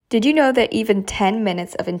Did you know that even 10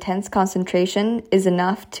 minutes of intense concentration is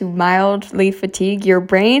enough to mildly fatigue your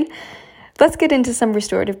brain? Let's get into some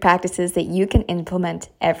restorative practices that you can implement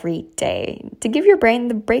every day to give your brain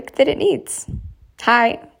the break that it needs.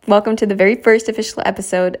 Hi, welcome to the very first official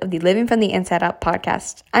episode of the Living from the Inside Out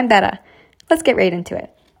podcast. I'm Betta. Let's get right into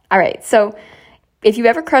it. All right, so if you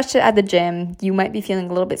ever crushed it at the gym, you might be feeling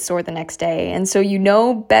a little bit sore the next day, and so you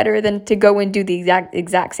know better than to go and do the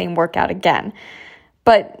exact same workout again.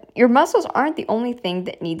 But your muscles aren't the only thing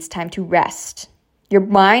that needs time to rest. Your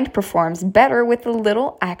mind performs better with a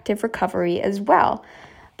little active recovery as well.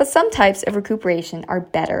 But some types of recuperation are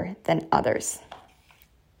better than others.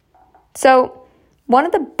 So, one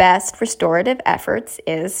of the best restorative efforts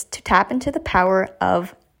is to tap into the power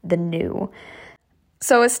of the new.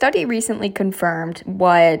 So, a study recently confirmed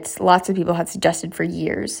what lots of people have suggested for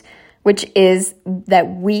years, which is that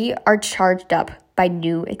we are charged up by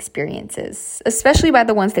new experiences, especially by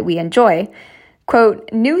the ones that we enjoy.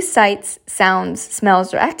 Quote, new sights, sounds,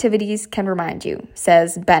 smells, or activities can remind you,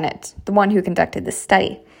 says Bennett, the one who conducted this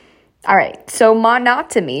study. All right, so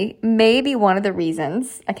monotony may be one of the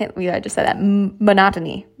reasons, I can't believe I just said that,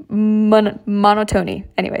 monotony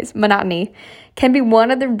can be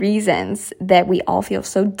one of the reasons that we all feel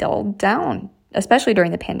so dulled down, especially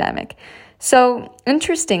during the pandemic. So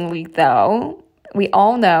interestingly though, we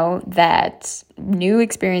all know that new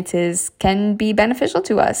experiences can be beneficial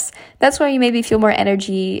to us. That's why you maybe feel more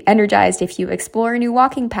energized if you explore a new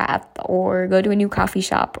walking path or go to a new coffee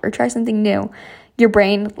shop or try something new. Your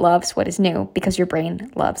brain loves what is new because your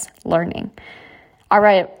brain loves learning. All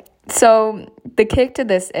right, so the kick to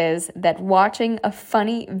this is that watching a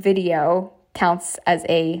funny video counts as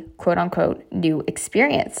a quote-unquote new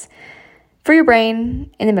experience for your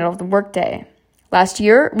brain in the middle of the workday. Last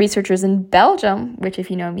year, researchers in Belgium, which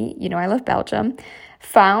if you know me, you know I love Belgium,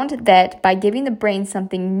 found that by giving the brain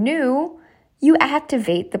something new, you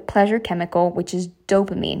activate the pleasure chemical, which is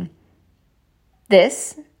dopamine.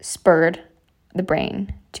 This spurred the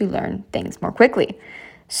brain to learn things more quickly.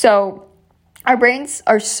 So our brains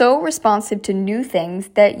are so responsive to new things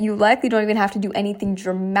that you likely don't even have to do anything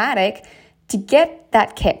dramatic to get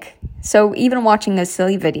that kick. So even watching a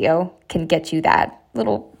silly video can get you that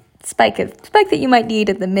little spike that you might need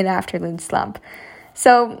at the mid-afternoon slump.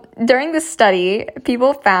 So during this study,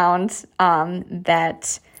 people found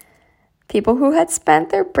that people who had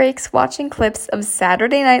spent their breaks watching clips of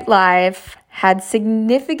Saturday Night Live had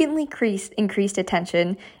significantly increased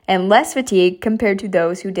attention and less fatigue compared to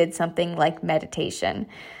those who did something like meditation.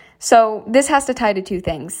 So this has to tie to two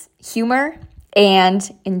things: humor and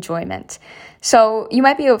enjoyment. So you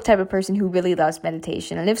might be a type of person who really loves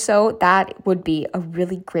meditation, and if so, that would be a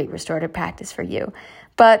really great restorative practice for you.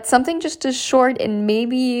 But something just as short and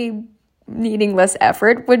maybe needing less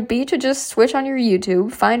effort would be to just switch on your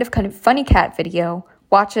YouTube, find a kind of funny cat video,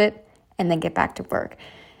 watch it, and then get back to work.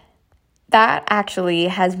 That actually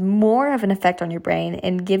has more of an effect on your brain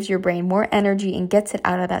and gives your brain more energy and gets it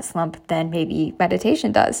out of that slump than maybe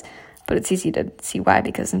meditation does. But it's easy to see why,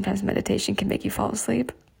 because sometimes meditation can make you fall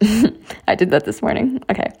asleep. I did that this morning.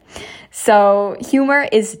 Okay. So humor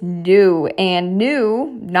is new, and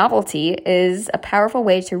novelty is a powerful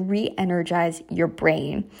way to re-energize your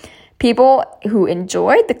brain. People who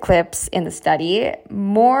enjoyed the clips in the study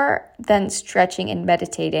more than stretching and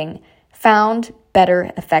meditating found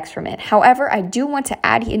better effects from it. However, I do want to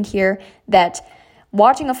add in here that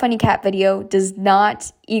watching a funny cat video does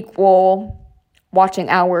not equal watching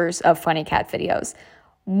hours of funny cat videos.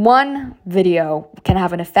 One video can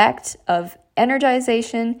have an effect of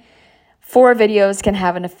energization. 4 videos can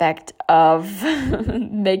have an effect of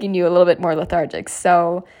making you a little bit more lethargic.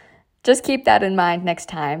 So just keep that in mind next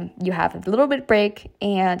time you have a little bit break.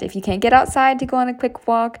 And if you can't get outside to go on a quick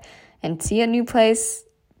walk and see a new place,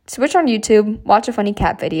 switch on YouTube, watch a funny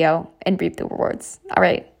cat video, and reap the rewards. All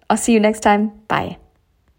right, I'll see you next time. Bye.